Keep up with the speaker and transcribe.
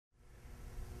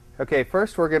Okay,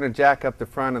 first we're going to jack up the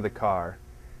front of the car.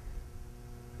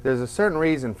 There's a certain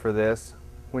reason for this.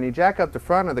 When you jack up the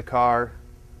front of the car,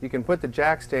 you can put the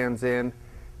jack stands in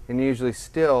and usually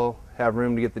still have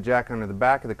room to get the jack under the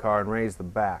back of the car and raise the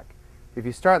back. If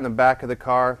you start in the back of the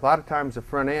car, a lot of times the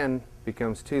front end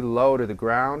becomes too low to the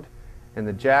ground and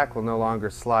the jack will no longer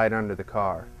slide under the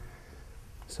car.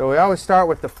 So we always start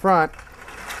with the front,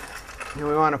 and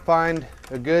we want to find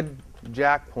a good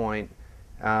jack point.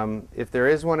 If there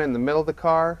is one in the middle of the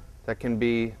car, that can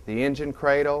be the engine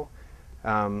cradle.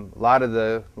 A lot of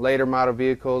the later model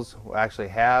vehicles will actually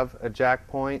have a jack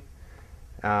point.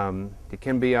 It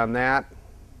can be on that.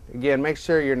 Again, make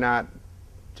sure you're not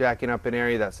jacking up an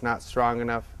area that's not strong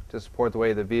enough to support the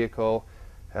weight of the vehicle.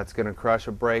 That's going to crush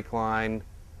a brake line,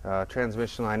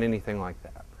 transmission line, anything like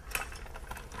that.